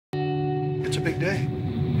It's a big day.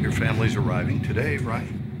 Your family's arriving today, right?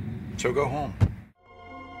 So go home.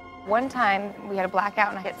 One time, we had a blackout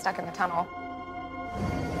and I get stuck in the tunnel.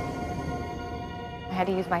 I had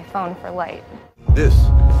to use my phone for light. This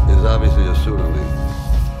is obviously a pseudonym.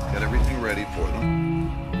 Get everything ready for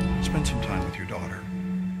them. Spend some time with your daughter.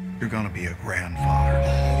 You're gonna be a grandfather.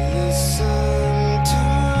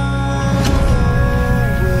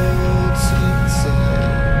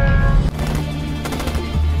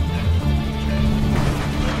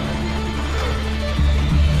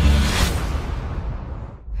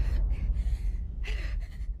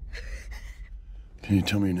 Can you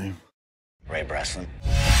tell me your name? Ray Breslin.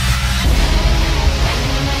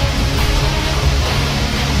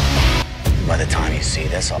 By the time you see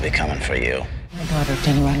this, I'll be coming for you. My daughter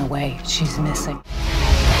didn't run away. She's missing.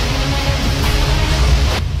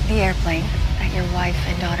 The airplane that your wife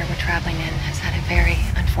and daughter were traveling in has had a very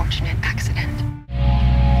unfortunate accident.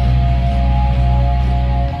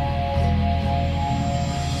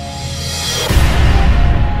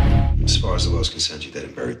 As far as the law's concerned, you're dead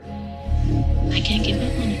and buried. I can't give up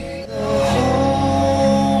on her.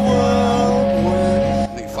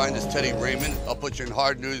 When you find this Teddy Raymond, I'll put you in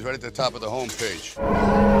hard news right at the top of the homepage.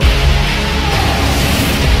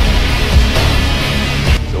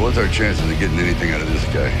 So what's our chances of getting anything out of this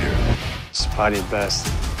guy here? It's probably your best.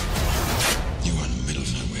 You are in the middle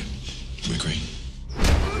of nowhere. We agree.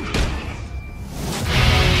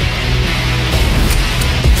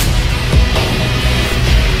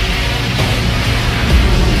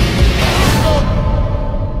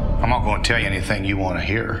 I'm not going to tell you anything you want to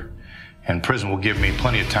hear. And prison will give me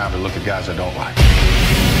plenty of time to look at guys I don't like.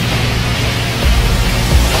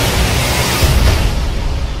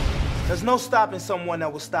 There's no stopping someone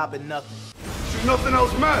that was stopping nothing. See, nothing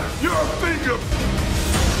else matters. You're a finger.